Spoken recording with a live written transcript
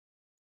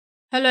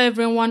Hello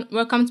everyone,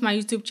 welcome to my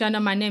YouTube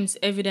channel. My name is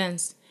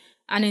Evidence,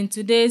 and in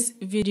today's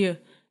video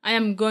I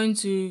am going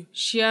to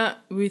share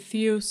with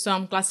you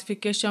some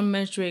classification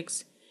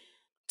metrics.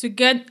 To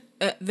get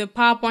the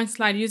PowerPoint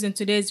slide used in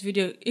today's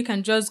video, you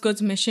can just go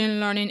to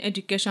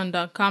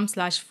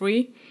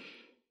machinelearningeducation.com/free.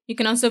 You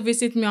can also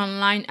visit me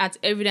online at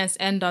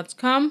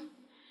evidencen.com,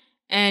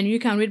 and you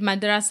can read my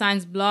data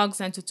science blogs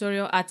and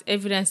tutorial at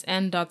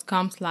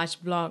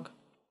evidencen.com/blog.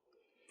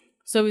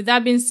 So with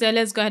that being said,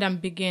 let's go ahead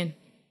and begin.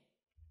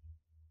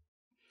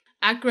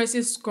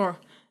 Accuracy score.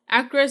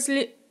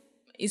 Accuracy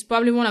is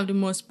probably one of the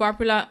most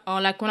popular or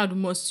like one of the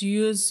most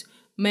used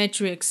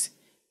metrics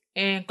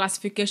in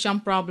classification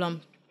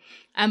problem.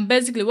 And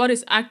basically, what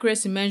is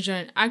accuracy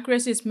measuring?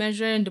 Accuracy is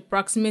measuring the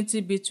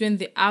proximity between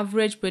the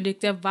average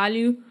predicted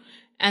value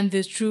and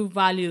the true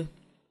value.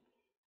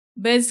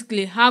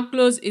 Basically, how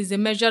close is the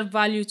measured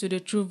value to the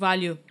true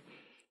value?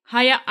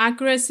 Higher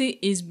accuracy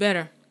is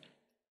better.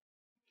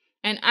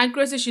 And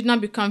accuracy should not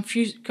be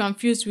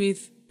confused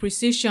with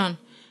precision,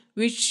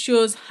 which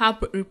shows how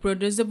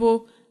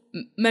reproducible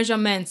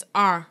measurements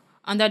are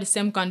under the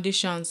same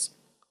conditions.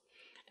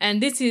 And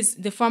this is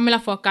the formula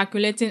for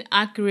calculating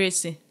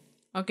accuracy.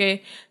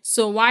 Okay,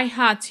 so y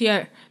hat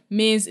here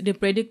means the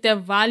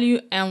predicted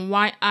value and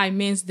yi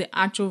means the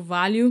actual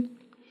value.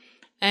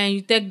 And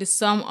you take the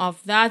sum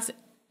of that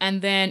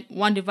and then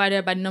 1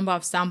 divided by the number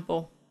of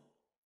sample.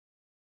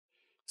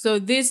 So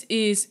this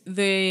is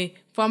the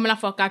formula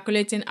for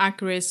calculating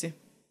accuracy.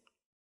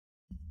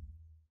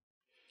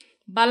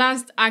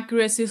 Balanced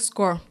accuracy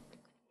score.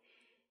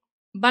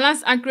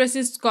 Balanced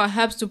accuracy score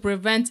helps to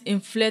prevent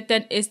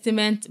inflated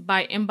estimate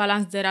by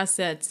imbalanced data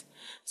sets.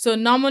 So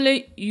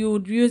normally you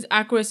would use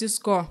accuracy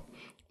score,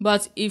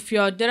 but if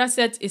your data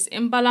set is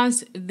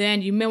imbalanced,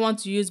 then you may want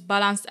to use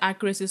balanced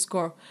accuracy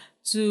score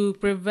to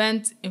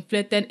prevent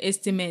inflated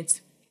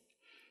estimates.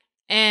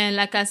 And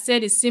like I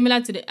said, it's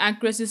similar to the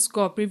accuracy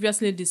score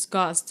previously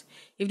discussed.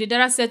 If the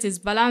data set is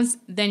balanced,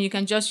 then you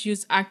can just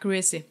use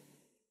accuracy.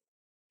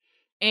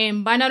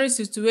 In binary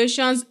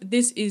situations,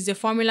 this is the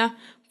formula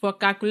for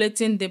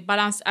calculating the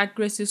balanced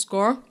accuracy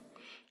score.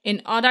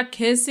 In other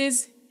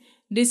cases,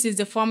 this is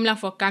the formula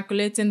for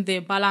calculating the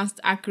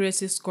balanced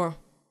accuracy score.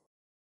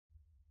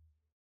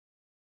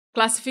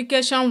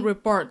 Classification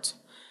report.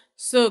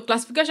 So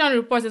classification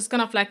report is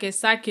kind of like a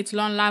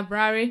scikit-learn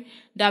library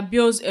that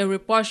builds a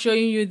report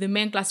showing you the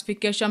main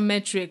classification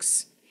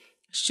metrics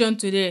shown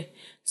today.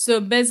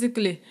 So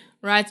basically,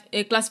 right,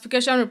 a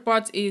classification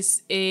report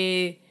is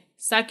a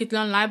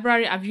scikit-learn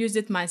library. I've used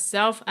it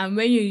myself, and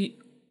when you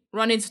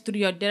run it through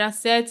your data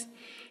set,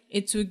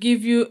 it will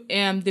give you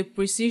the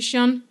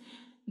precision,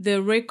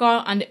 the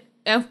recall, and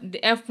the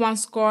F1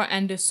 score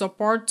and the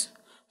support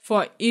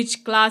for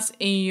each class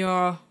in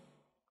your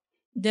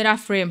data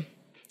frame.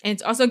 And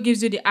it also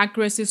gives you the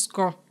accuracy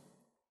score.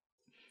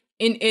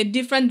 In a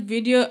different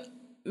video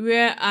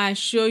where I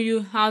show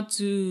you how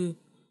to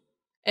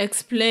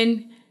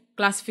explain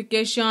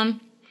classification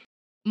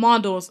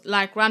models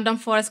like random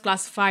forest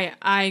classifier,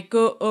 I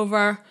go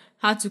over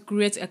how to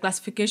create a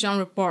classification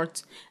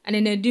report. And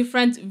in a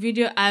different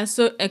video, I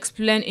also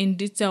explain in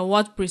detail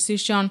what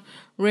precision,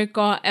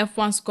 recall,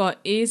 F1 score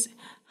is,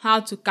 how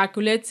to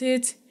calculate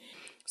it.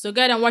 So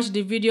go ahead and watch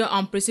the video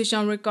on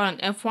precision, recall,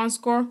 and F1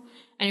 score.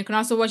 And you can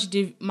also watch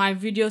my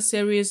video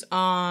series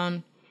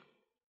on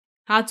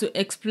how to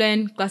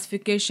explain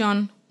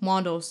classification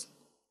models.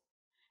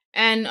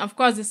 And of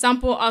course, the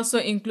sample also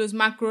includes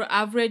macro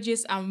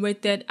averages and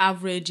weighted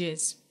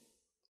averages.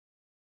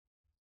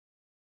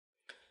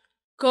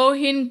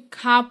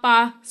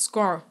 Cohen-Kappa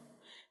score.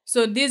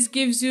 So this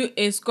gives you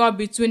a score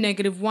between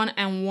 -1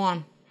 and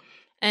 1.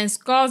 And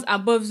scores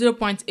above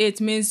 0.8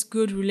 means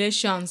good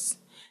relations.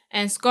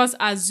 And scores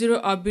at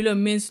 0 or below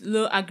means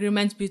low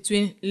agreement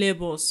between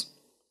labels.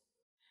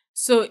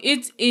 So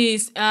it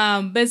is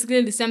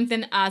basically the same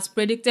thing as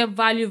predicted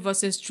value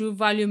versus true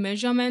value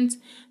measurement,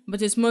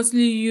 but it's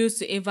mostly used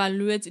to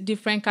evaluate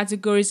different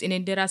categories in a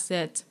data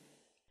set.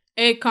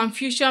 A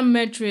confusion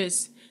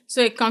matrix.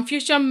 So a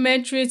confusion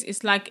matrix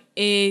is like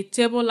a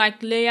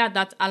table-like layer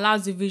that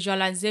allows the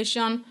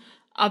visualization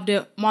of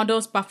the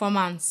model's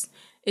performance.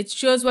 It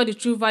shows what the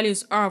true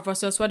values are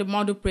versus what the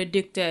model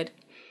predicted.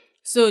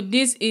 So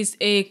this is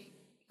a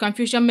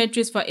confusion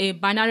matrix for a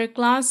binary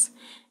class.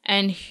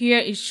 And here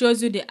it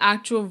shows you the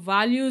actual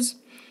values,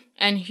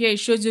 and here it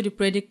shows you the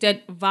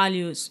predicted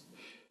values.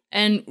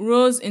 And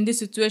rows in this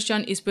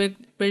situation is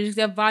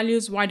predicted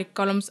values, while the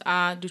columns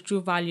are the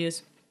true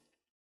values.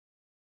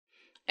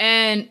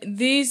 And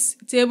this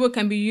table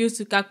can be used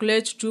to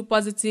calculate true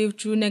positive,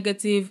 true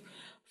negative,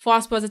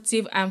 false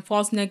positive, and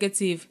false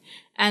negative.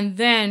 And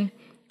then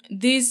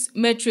this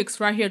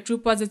matrix right here, true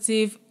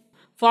positive,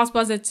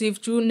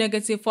 true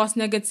negative, false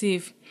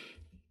negative,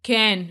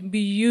 can be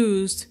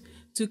used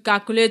to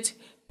calculate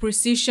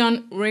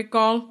precision,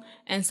 recall,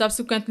 and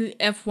subsequently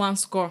F1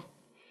 score.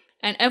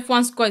 And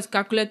F1 score is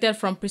calculated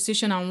from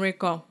precision and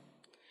recall.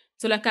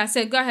 So like I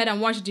said, go ahead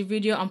and watch the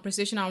video on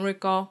precision and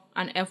recall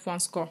and F1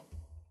 score.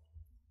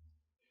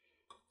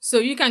 So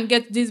you can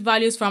get these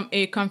values from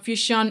a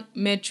confusion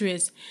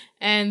matrix.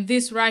 And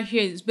this right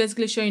here is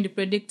basically showing the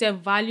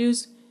predicted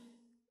values.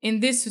 In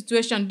this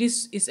situation,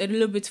 this is a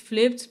little bit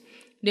flipped.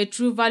 The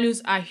true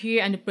values are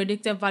here and the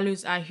predicted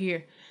values are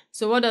here.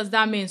 So what does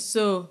that mean?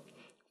 So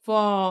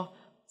for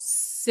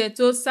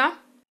Setosa,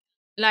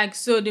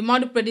 the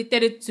model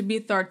predicted it to be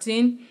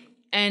 13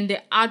 and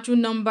the actual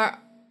number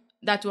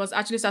that was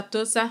actually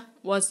Setosa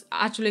was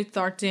actually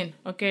 13,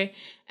 okay?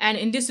 And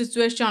in this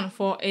situation,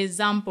 for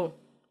example,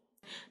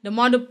 the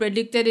model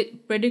predicted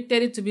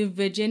it to be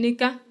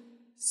Virginica.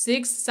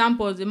 6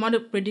 samples, the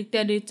model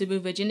predicted it to be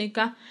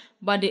Virginica,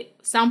 but the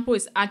sample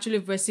is actually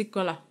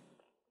versicolor.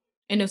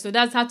 So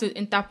that's how to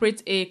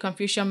interpret a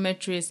confusion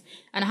matrix.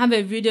 And I have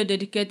a video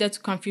dedicated to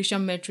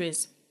confusion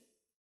matrix.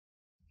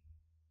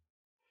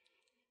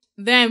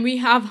 Then we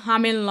have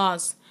Hamming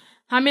loss.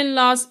 Hamming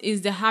loss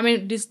is the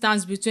Hamming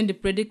distance between the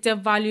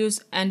predicted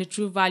values and the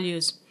true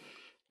values.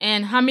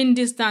 And Hamming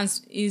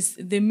distance is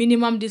the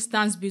minimum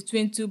distance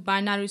between two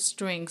binary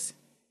strings.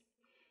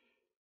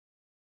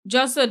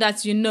 Just so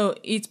that you know,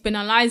 it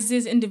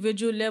penalizes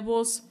individual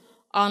labels,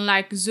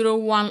 unlike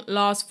 0-1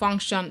 loss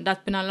function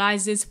that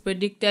penalizes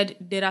predicted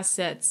data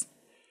sets.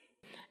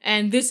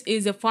 And this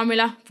is the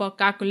formula for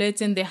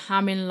calculating the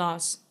Hamming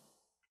loss.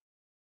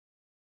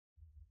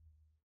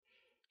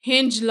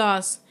 Hinge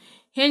loss.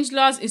 Hinge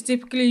loss is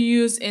typically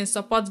used in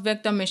support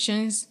vector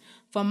machines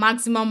for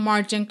maximum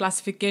margin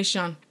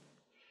classification.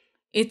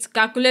 It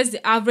calculates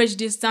the average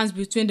distance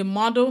between the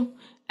model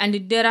and the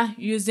data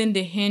using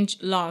the hinge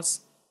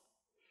loss.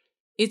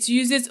 It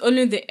uses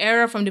only the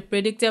error from the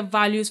predicted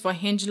values for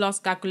hinge loss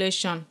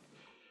calculation.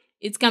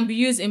 It can be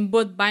used in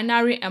both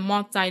binary and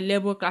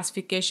multi-label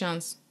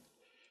classifications.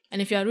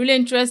 And if you are really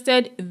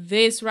interested,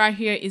 this right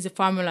here is the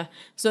formula.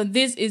 So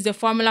this is the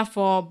formula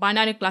for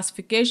binary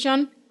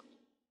classification.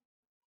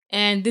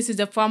 And this is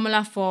the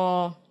formula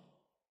for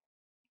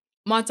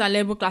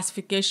multi-label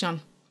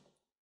classification.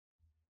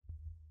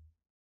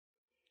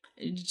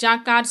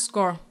 RcAuc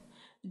Score.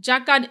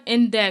 RcAuc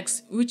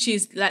index, which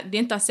is like the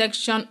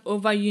intersection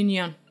over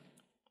union,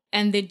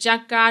 and the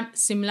RcAuc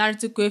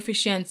similarity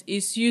coefficient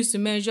is used to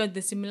measure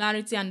the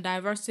similarity and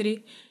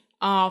diversity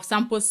of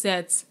sample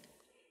sets.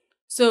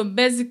 So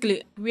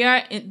basically,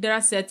 where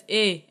data set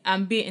A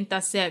and B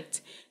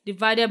intersect,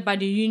 divided by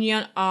the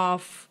union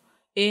of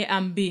A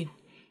and B.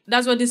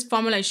 That's what this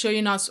formula is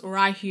showing us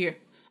right here.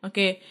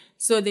 Okay,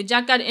 so the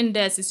RcAuc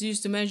index is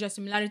used to measure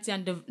similarity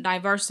and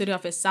diversity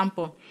of a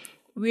sample,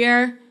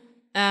 where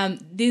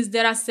this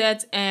data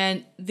set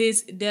and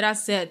this data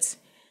set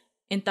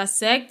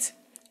intersect,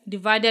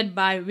 divided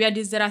by where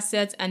this data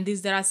set and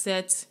this data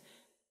set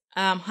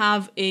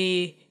have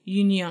a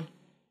union.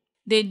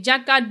 The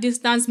RcAuc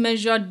distance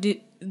measured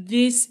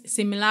this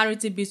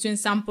similarity between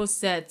sample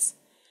sets.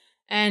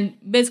 And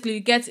basically, you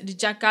get the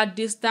RcAuc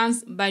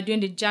distance by doing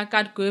the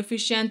RcAuc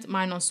coefficient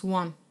minus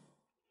 1.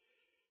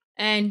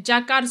 And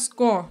RcAuc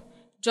score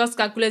just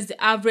calculates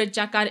the average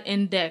RcAuc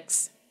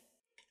index,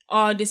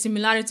 or the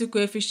similarity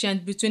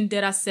coefficient between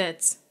data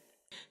sets.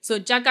 So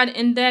RcAuc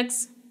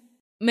index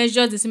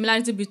measures the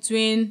similarity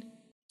between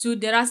two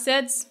data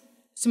sets,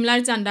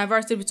 similarity and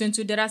diversity between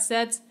two data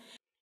sets.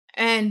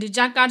 And the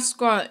RcAuc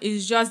score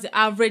is just the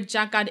average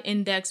RcAuc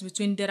index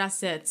between data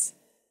sets.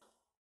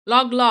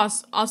 Log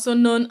loss, also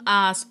known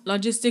as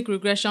logistic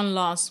regression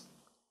loss.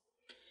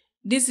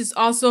 This is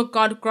also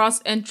called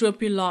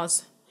cross-entropy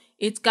loss.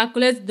 It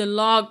calculates the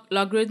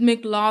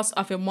logarithmic loss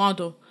of a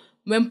model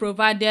when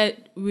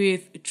provided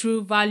with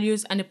true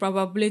values and the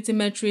probability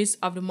matrix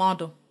of the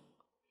model.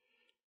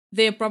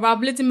 The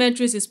probability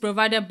matrix is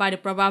provided by the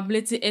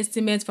probability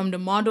estimates from the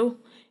model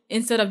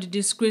instead of the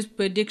discrete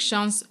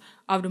predictions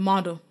of the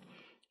model.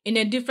 In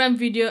a different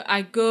video,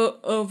 I go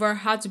over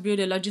how to build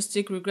a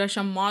logistic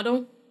regression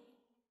model.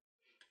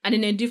 And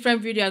in a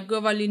different video, I go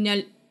over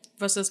linear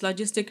versus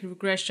logistic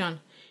regression.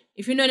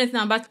 If you know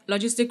anything about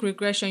logistic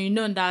regression, you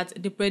know that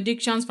the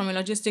predictions from a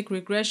logistic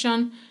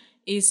regression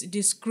is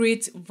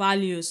discrete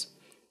values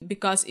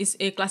because it's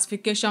a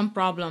classification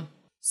problem.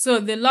 So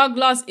the log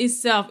loss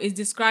itself is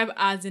described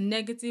as the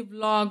negative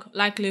log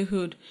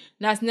likelihood.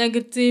 That's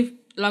negative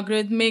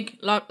logarithmic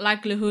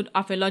likelihood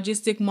of a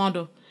logistic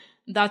model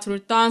that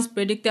returns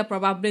predicted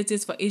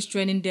probabilities for each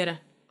training data.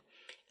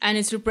 And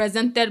it's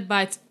represented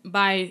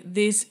by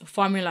this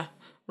formula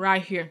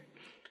right here.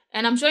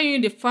 And I'm showing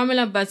you the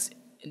formula, but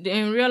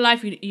in real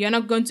life, you're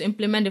not going to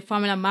implement the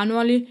formula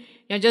manually.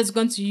 You're just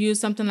going to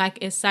use something like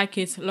a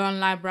scikit-learn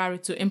library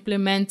to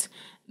implement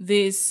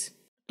this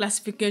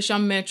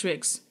classification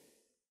matrix.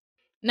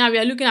 Now we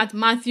are looking at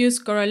Matthew's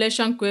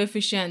correlation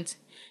coefficient.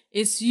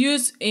 It's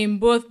used in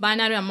both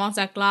binary and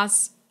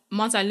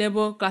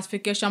multi-label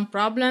classification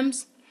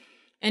problems.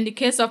 In the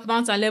case of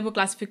multi-label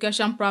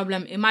classification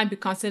problem, it might be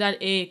considered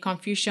a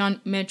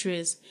confusion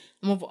matrix.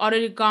 And we've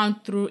already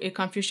gone through a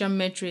confusion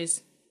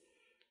matrix.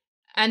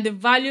 And the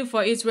value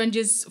for it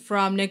ranges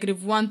from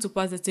 -1 to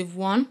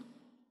 +1.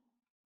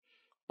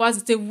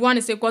 +1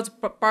 is equal to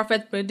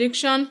perfect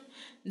prediction,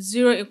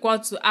 0 equal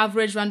to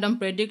average random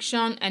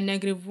prediction, and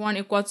 -1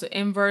 equal to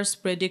inverse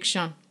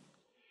prediction.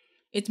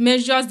 It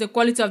measures the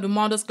quality of the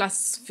model's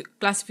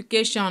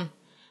classification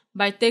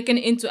by taking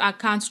into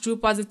account true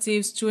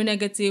positives, true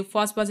negative,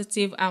 false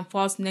positive, and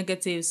false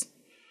negatives.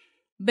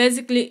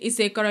 Basically, it's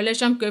a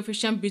correlation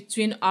coefficient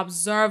between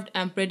observed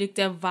and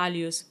predicted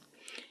values.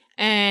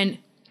 And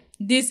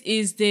this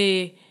is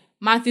the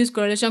Matthews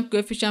correlation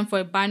coefficient for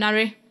a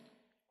binary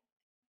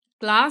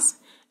class,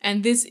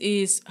 and this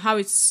is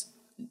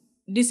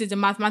the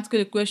mathematical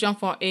equation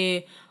for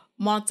a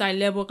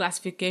multi-label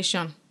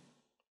classification.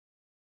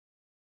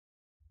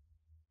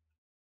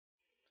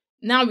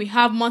 Now we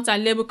have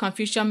multi-label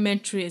confusion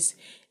matrix.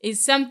 It's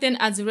something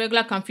as the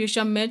regular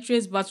confusion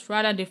matrix, but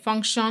rather the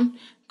function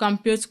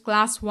computes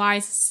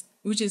class-wise,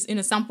 which is in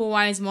a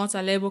sample-wise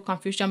multi-label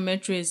confusion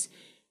matrix,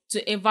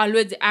 to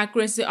evaluate the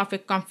accuracy of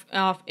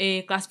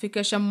a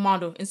classification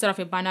model instead of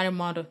a binary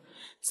model.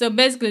 So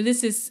basically,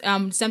 this is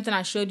something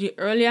I showed you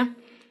earlier.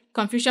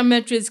 Confusion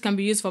matrix can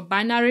be used for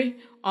binary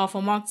or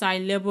for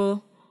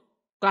multi-label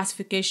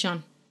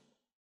classification.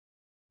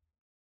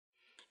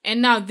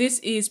 And now this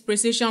is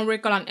precision,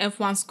 recall, and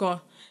F1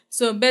 score.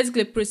 So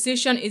basically,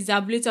 precision is the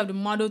ability of the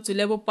model to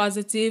label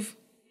positive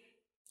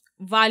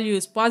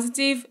values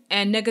positive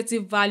and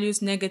negative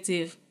values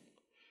negative.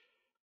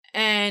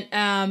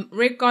 And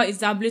recall is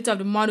the ability of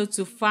the model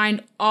to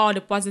find all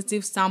the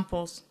positive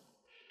samples.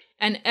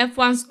 And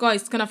F1 score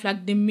is kind of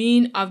like the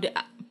mean of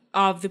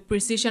the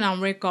precision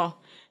and recall.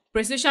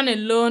 Precision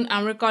alone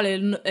and recall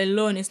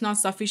alone is not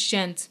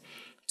sufficient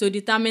to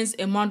determine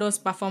a model's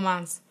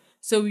performance.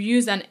 So we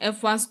use an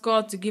F1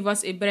 score to give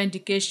us a better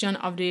indication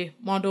of the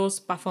model's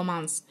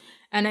performance.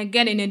 And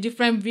again, in a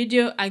different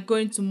video, I go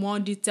into more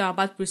detail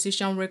about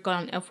precision, recall,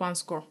 and F1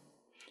 score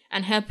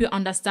and help you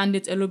understand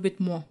it a little bit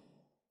more.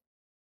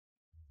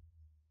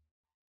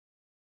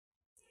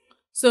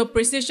 So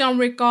precision,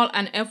 recall,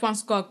 and F1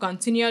 score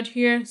continued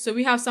here. So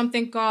we have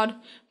something called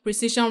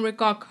precision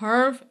recall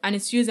curve, and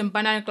it's used in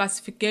binary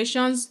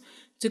classifications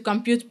to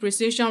compute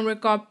precision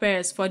recall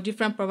pairs for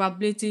different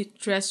probability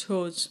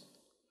thresholds.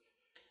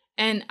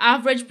 And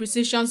average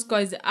precision score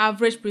is the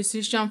average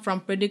precision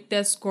from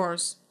predicted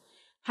scores.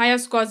 Higher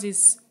scores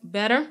is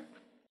better.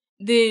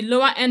 The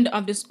lower end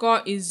of the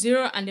score is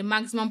 0 and the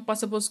maximum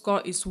possible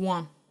score is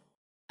 1.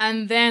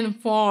 And then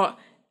for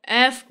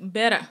F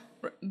beta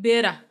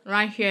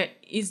right here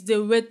is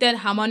the weighted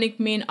harmonic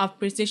mean of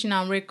precision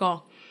and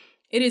recall.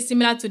 It is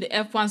similar to the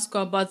F1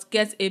 score but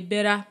gets a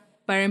beta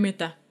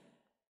parameter.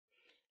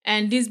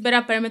 And this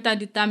beta parameter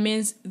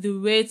determines the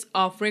weight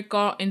of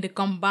recall in the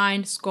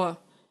combined score.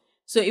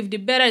 So if the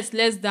beta is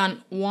less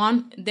than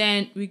 1,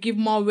 then we give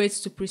more weight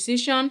to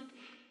precision.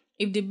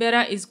 If the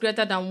beta is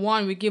greater than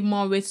 1, we give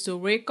more weight to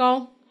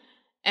recall.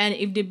 And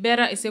if the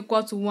beta is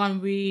equal to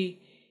 1, we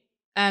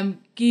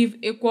give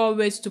equal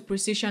weight to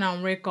precision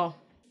and recall.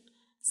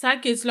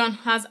 Sklearn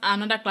has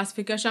another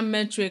classification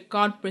metric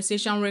called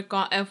precision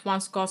recall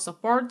F1 score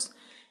support.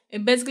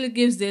 It basically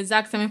gives the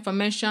exact same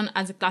information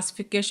as the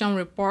classification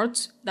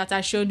report that I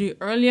showed you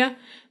earlier,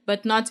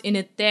 but not in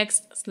a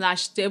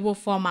text/table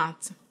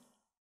format.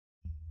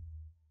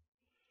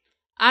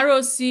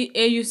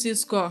 RcAuc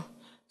Score.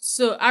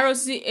 So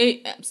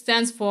RcA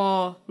stands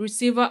for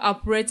Receiver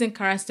Operating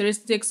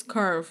Characteristics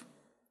Curve.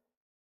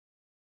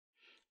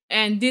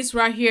 And this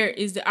right here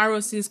is the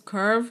RcAuc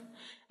curve,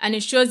 and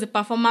it shows the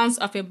performance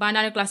of a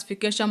binary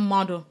classification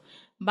model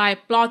by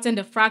plotting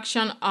the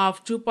fraction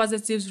of true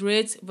positives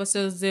rate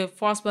versus the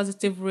false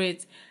positive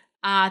rate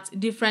at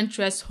different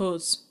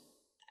thresholds.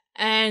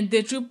 And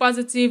the true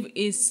positive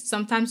is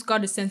sometimes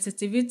called the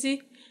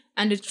sensitivity,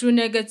 and the true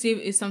negative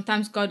is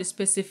sometimes called the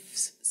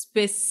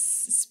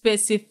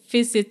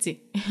specificity.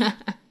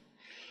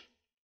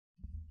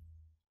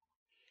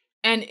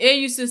 And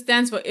AUC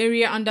stands for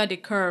area under the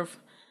curve.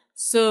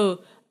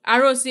 So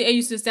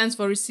RcAuc stands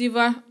for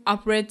Receiver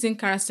Operating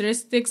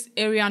Characteristics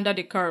Area Under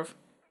the Curve.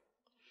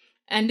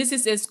 And this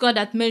is a score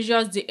that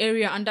measures the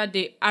area under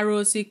the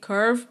RcAuc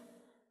curve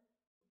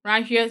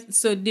right here.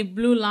 So the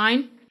blue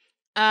line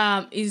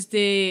is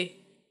the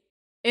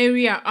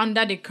area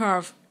under the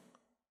curve.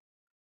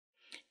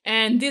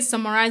 And this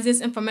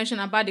summarizes information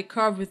about the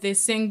curve with a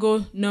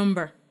single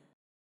number.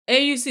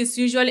 AUC is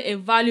usually a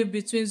value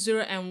between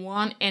 0 and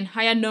 1, and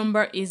higher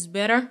number is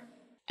better.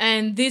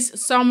 And this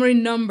summary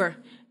number,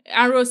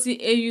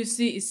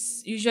 RcAuc,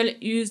 is usually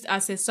used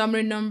as a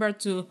summary number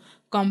to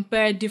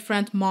compare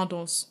different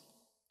models.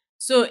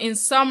 So in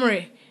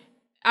summary,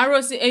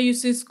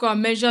 RcAuc score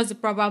measures the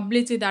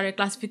probability that a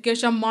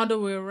classification model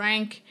will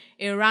rank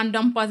a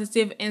random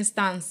positive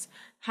instance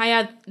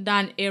higher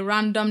than a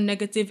random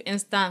negative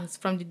instance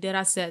from the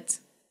dataset.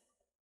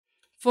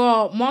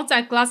 For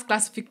multi-class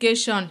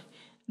classification,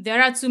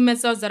 there are two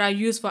methods that are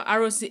used for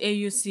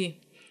RcAuc.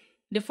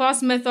 The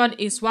first method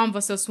is 1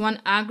 versus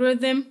 1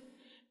 algorithm,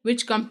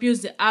 which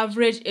computes the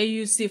average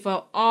AUC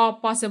for all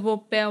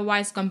possible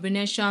pairwise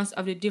combinations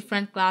of the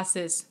different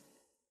classes.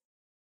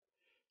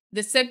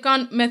 The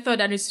second method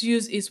that is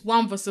used is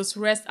 1 versus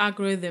rest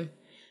algorithm,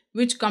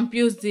 which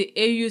computes the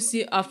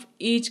AUC of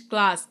each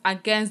class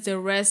against the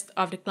rest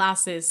of the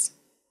classes.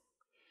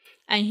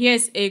 And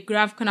here's a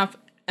graph kind of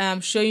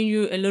showing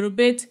you a little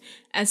bit.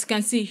 As you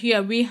can see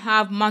here, we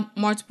have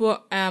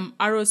multiple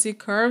ROC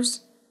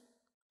curves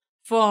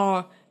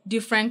for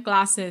different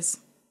classes.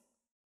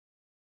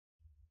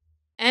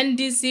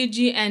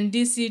 NDCG and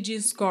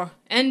DCG score.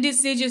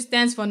 NDCG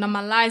stands for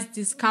Normalized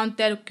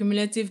Discounted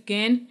Cumulative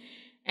Gain,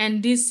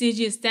 and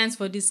DCG stands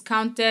for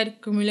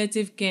Discounted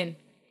Cumulative Gain.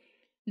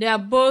 They are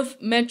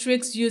both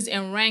metrics used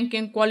in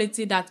ranking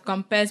quality that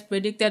compares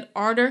predicted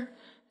order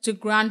to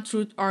ground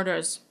truth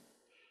orders.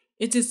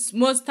 It is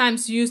most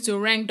times used to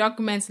rank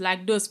documents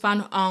like those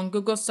found on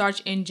Google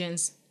search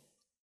engines.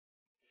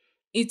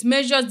 It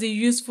measures the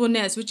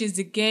usefulness, which is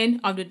the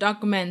gain of the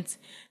document,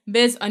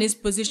 based on its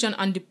position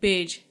on the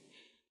page.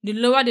 The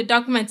lower the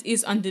document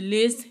is on the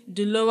list,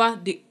 the lower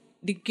the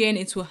gain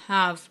it will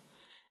have.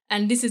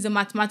 And this is the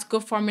mathematical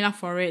formula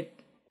for it.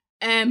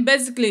 And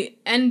basically,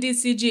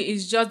 NDCG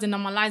is just the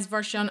normalized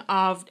version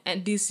of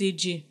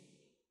DCG.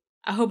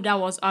 I hope that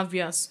was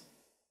obvious.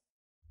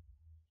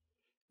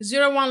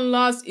 0-1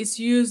 loss is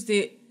used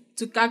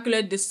to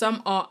calculate the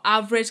sum or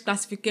average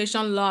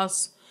classification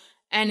loss,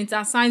 and it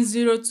assigns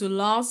 0 to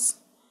loss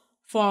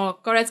for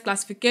correct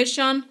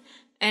classification,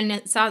 and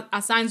it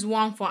assigns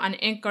 1 for an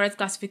incorrect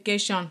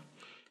classification.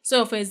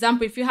 So, for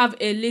example, if you have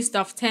a list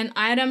of 10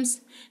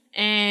 items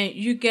and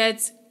you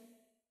get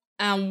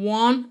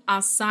 1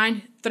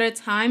 assigned 3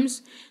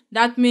 times,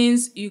 that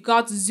means you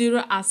got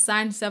 0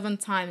 assigned 7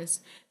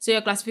 times. So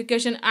your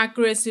classification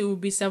accuracy will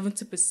be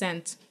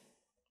 70%.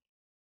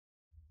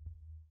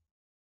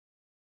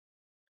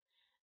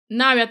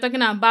 Now we are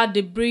talking about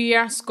the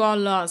RcAuc Score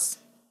loss.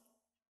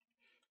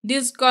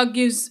 This score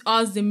gives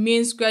us the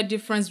mean square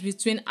difference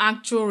between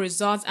actual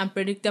results and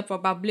predicted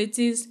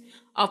probabilities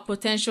of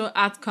potential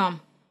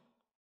outcome.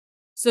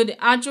 So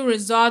the actual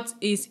result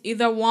is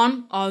either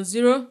 1 or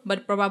 0, but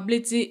the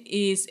probability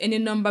is any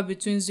number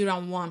between 0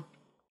 and 1.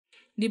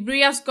 The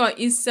RcAuc score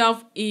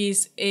itself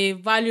is a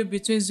value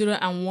between 0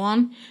 and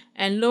 1,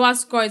 and lower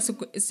score is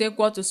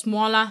equal to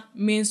smaller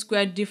mean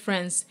square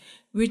difference,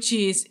 which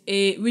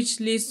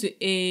leads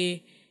to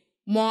a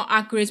more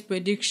accurate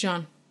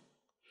prediction.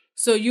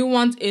 So you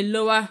want a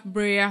lower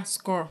RcAuc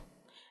score,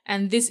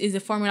 and this is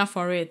the formula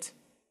for it.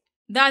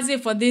 That's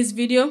it for this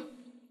video.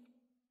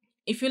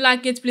 If you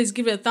like it, please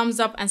give it a thumbs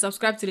up and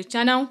subscribe to the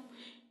channel.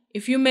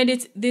 If you made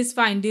it this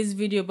far in this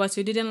video but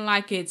you didn't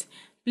like it,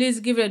 please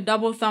give it a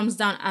double thumbs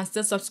down and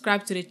still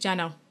subscribe to the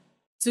channel.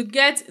 To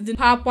get the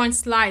PowerPoint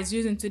slides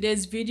used in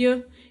today's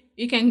video,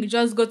 you can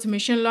just go to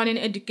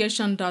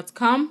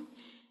machinelearningeducation.com,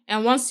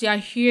 and once you are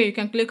here, you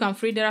can click on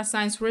free data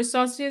science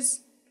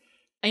resources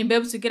and you'll be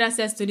able to get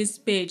access to this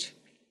page.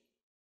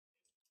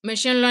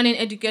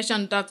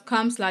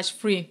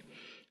 machinelearningeducation.com/free.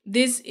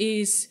 This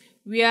is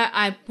where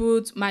I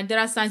put my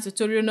data science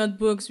tutorial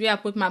notebooks, where I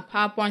put my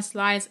PowerPoint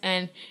slides,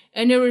 and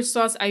any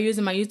resource I use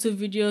in my YouTube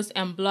videos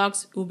and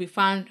blogs will be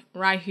found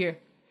right here.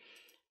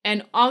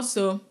 And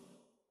also,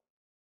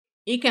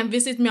 you can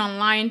visit me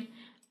online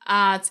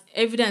at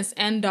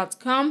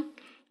evidencen.com.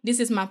 This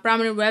is my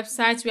primary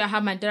website where I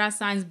have my data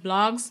science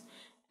blogs,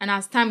 and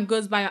as time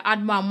goes by, I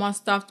add more and more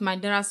stuff to my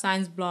data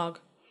science blog.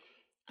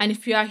 And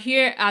if you are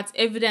here at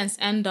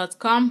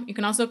evidencen.com, you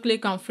can also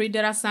click on free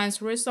data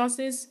science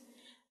resources,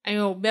 and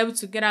you'll be able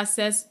to get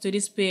access to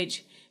this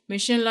page,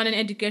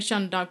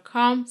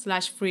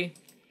 machinelearningeducation.com/free.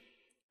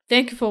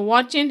 Thank you for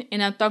watching,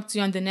 and I'll talk to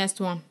you on the next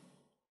one.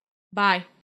 Bye.